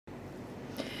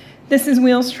This is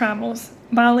Wheels Travels,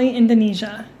 Bali,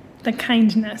 Indonesia, the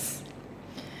kindness.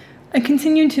 I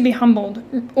continue to be humbled,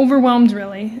 overwhelmed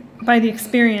really, by the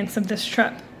experience of this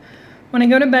trip. When I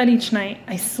go to bed each night,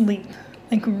 I sleep,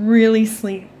 like really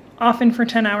sleep, often for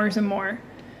 10 hours or more.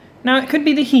 Now it could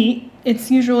be the heat,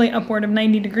 it's usually upward of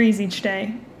 90 degrees each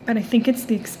day, but I think it's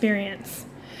the experience.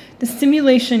 The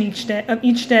stimulation each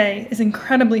day is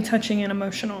incredibly touching and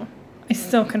emotional. I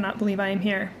still cannot believe I am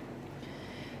here.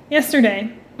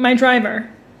 Yesterday, my driver,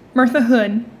 Mirtha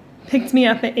Hood, picked me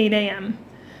up at 8 a.m.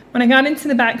 When I got into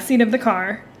the back seat of the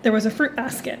car, there was a fruit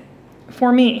basket.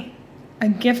 For me, a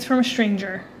gift from a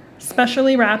stranger,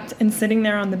 specially wrapped and sitting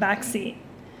there on the back seat.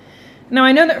 Now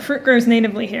I know that fruit grows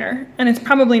natively here, and it's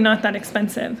probably not that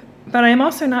expensive, but I am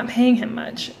also not paying him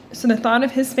much, so the thought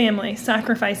of his family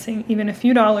sacrificing even a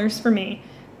few dollars for me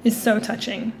is so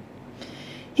touching.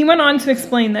 He went on to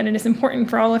explain that it is important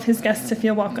for all of his guests to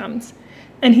feel welcomed,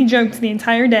 and he joked the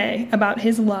entire day about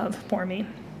his love for me.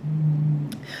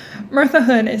 Mirtha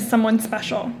Hood is someone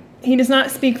special. He does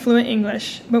not speak fluent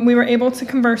English, but we were able to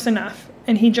converse enough,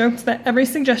 and he joked that every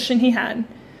suggestion he had,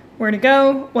 where to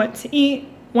go, what to eat,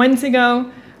 when to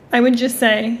go, I would just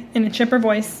say, in a chipper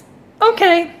voice,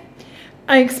 "Okay."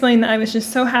 I explained that I was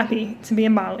just so happy to be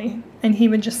in Bali, and he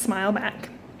would just smile back.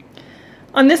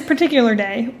 On this particular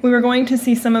day, we were going to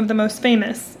see some of the most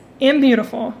famous and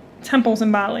beautiful temples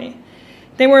in Bali.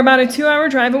 They were about a 2-hour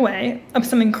drive away, up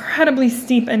some incredibly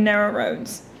steep and narrow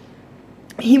roads.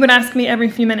 He would ask me every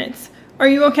few minutes, "Are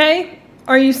you okay?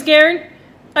 Are you scared?"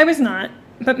 I was not,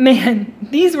 but man,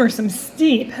 these were some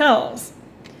steep hills.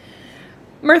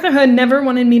 Mirtha Hood never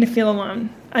wanted me to feel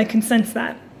alone. I could sense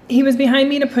that. He was behind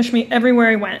me to push me everywhere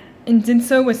I went, and did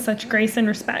so with such grace and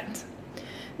respect.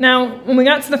 Now, when we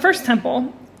got to the first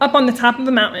temple, up on the top of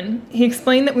a mountain, he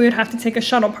explained that we would have to take a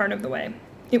shuttle part of the way.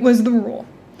 It was the rule.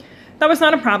 That was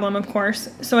not a problem, of course,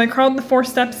 so I crawled the 4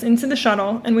 steps into the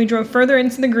shuttle, and we drove further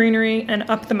into the greenery and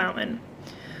up the mountain.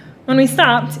 When we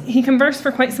stopped, he conversed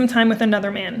for quite some time with another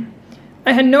man.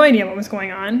 I had no idea what was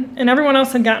going on, and everyone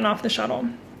else had gotten off the shuttle.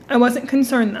 I wasn't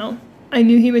concerned, though. I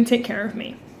knew he would take care of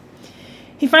me.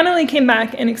 He finally came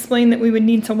back and explained that we would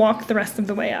need to walk the rest of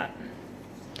the way up.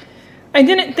 I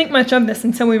didn't think much of this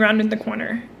until we rounded the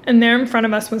corner, and there in front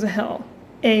of us was a hill.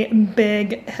 A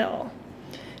big hill.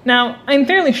 Now, I'm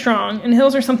fairly strong, and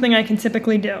hills are something I can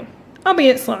typically do,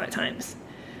 albeit slow at times.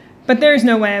 But there is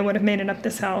no way I would have made it up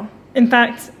this hill. In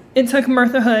fact, it took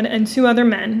Mirtha Hood and 2 other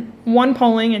men, 1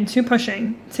 pulling and 2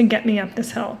 pushing, to get me up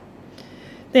this hill.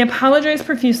 They apologized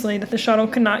profusely that the shuttle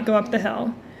could not go up the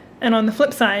hill, and on the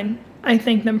flip side, I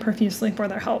thanked them profusely for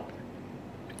their help.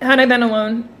 Had I been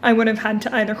alone, I would have had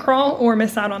to either crawl or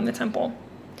miss out on the temple.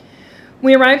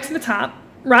 We arrived to the top,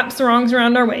 wrapped sarongs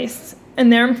around our waists,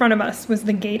 and there in front of us was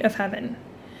the gate of heaven.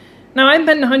 Now, I've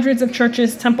been to hundreds of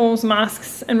churches, temples,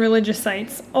 mosques, and religious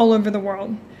sites all over the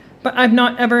world, but I've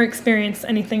not ever experienced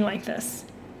anything like this.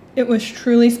 It was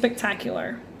truly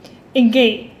spectacular. A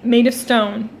gate made of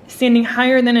stone, standing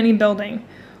higher than any building,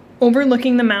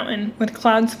 overlooking the mountain with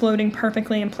clouds floating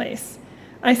perfectly in place.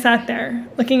 I sat there,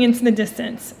 looking into the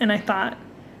distance, and I thought,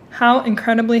 how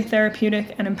incredibly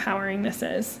therapeutic and empowering this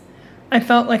is. I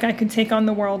felt like I could take on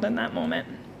the world in that moment.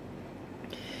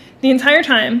 The entire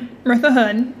time, Mirtha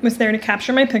Hood was there to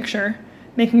capture my picture,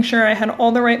 making sure I had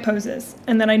all the right poses,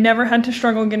 and that I never had to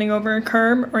struggle getting over a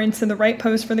curb or into the right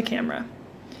pose for the camera.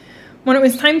 When it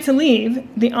was time to leave,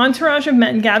 the entourage of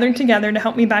men gathered together to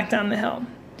help me back down the hill.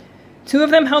 2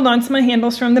 of them held onto my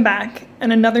handles from the back,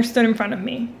 and another stood in front of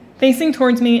me, facing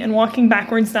towards me and walking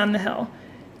backwards down the hill,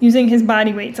 using his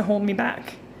body weight to hold me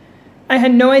back. I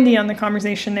had no idea on the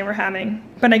conversation they were having,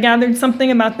 but I gathered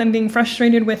something about them being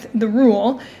frustrated with the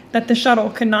rule that the shuttle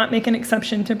could not make an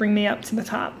exception to bring me up to the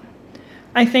top.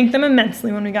 I thanked them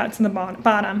immensely when we got to the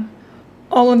bottom,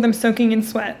 all of them soaking in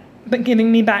sweat, but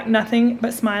giving me back nothing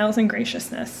but smiles and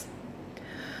graciousness.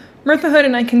 Mirtha Hood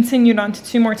and I continued on to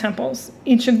 2 more temples,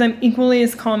 each of them equally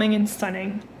as calming and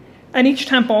stunning. At each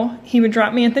temple, he would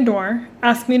drop me at the door,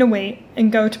 ask me to wait,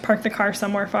 and go to park the car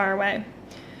somewhere far away.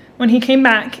 When he came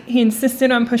back, he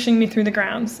insisted on pushing me through the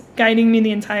grounds, guiding me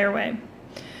the entire way.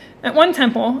 At one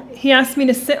temple, he asked me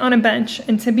to sit on a bench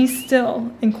and to be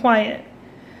still and quiet.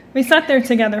 We sat there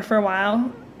together for a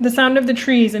while, the sound of the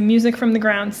trees and music from the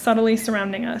ground subtly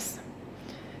surrounding us.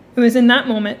 It was in that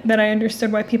moment that I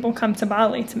understood why people come to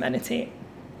Bali to meditate.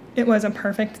 It was a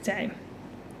perfect day.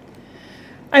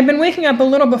 I've been waking up a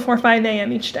little before 5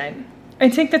 a.m. each day. I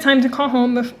take the time to call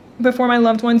home before my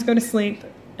loved ones go to sleep,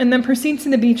 and then proceed to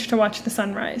the beach to watch the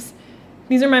sunrise.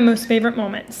 These are my most favorite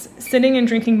moments, sitting and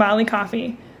drinking Bali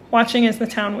coffee, watching as the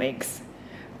town wakes.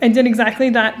 I did exactly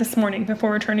that this morning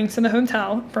before returning to the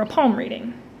hotel for a palm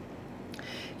reading.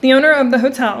 The owner of the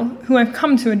hotel, who I've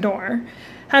come to adore,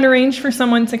 had arranged for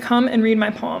someone to come and read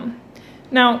my palm.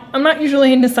 Now, I'm not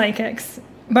usually into psychics,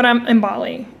 but I'm in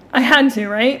Bali. I had to,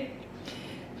 right?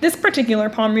 This particular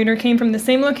palm reader came from the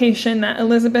same location that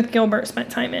Elizabeth Gilbert spent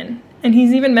time in, and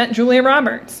he's even met Julia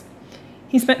Roberts.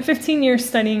 He spent 15 years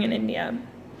studying in India.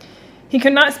 He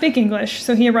could not speak English,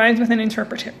 so he arrived with an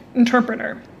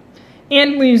interpreter.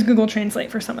 And we used Google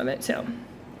Translate for some of it, too.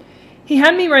 He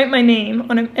had me write my name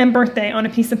and birthday on a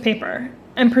piece of paper,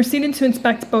 and proceeded to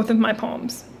inspect both of my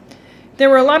palms. There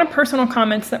were a lot of personal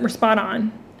comments that were spot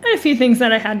on, and a few things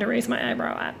that I had to raise my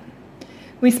eyebrow at.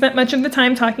 We spent much of the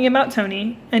time talking about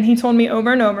Tony, and he told me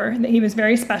over and over that he was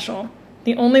very special,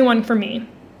 the only one for me,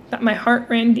 that my heart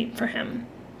ran deep for him.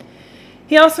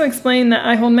 He also explained that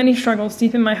I hold many struggles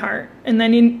deep in my heart, and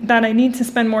that I need to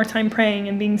spend more time praying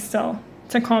and being still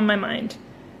to calm my mind.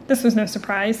 This was no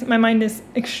surprise. My mind is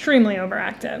extremely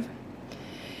overactive.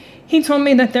 He told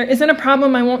me that there isn't a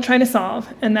problem I won't try to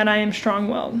solve, and that I am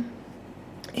strong-willed.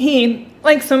 He,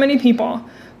 like so many people,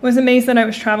 was amazed that I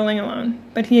was traveling alone,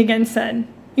 but he again said,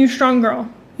 "You strong girl,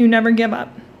 you never give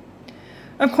up."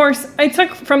 Of course, I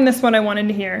took from this what I wanted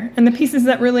to hear, and the pieces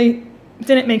that really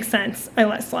didn't make sense, I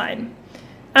let slide.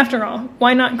 After all,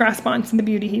 why not grasp onto the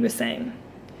beauty he was saying?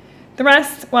 The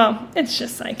rest, well, it's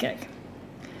just psychic.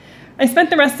 I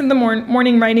spent the rest of the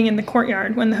morning writing in the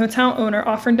courtyard when the hotel owner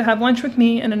offered to have lunch with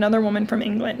me and another woman from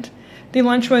England. The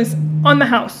lunch was on the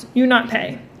house, you not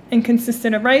pay, and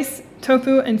consisted of rice,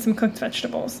 tofu, and some cooked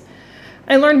vegetables.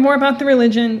 I learned more about the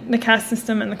religion, the caste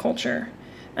system, and the culture.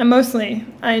 And mostly,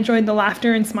 I enjoyed the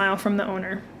laughter and smile from the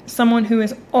owner, someone who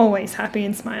is always happy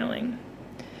and smiling.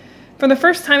 For the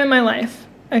first time in my life,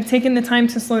 I've taken the time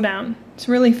to slow down,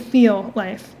 to really feel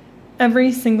life,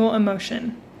 every single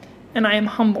emotion, and I am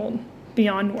humbled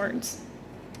beyond words.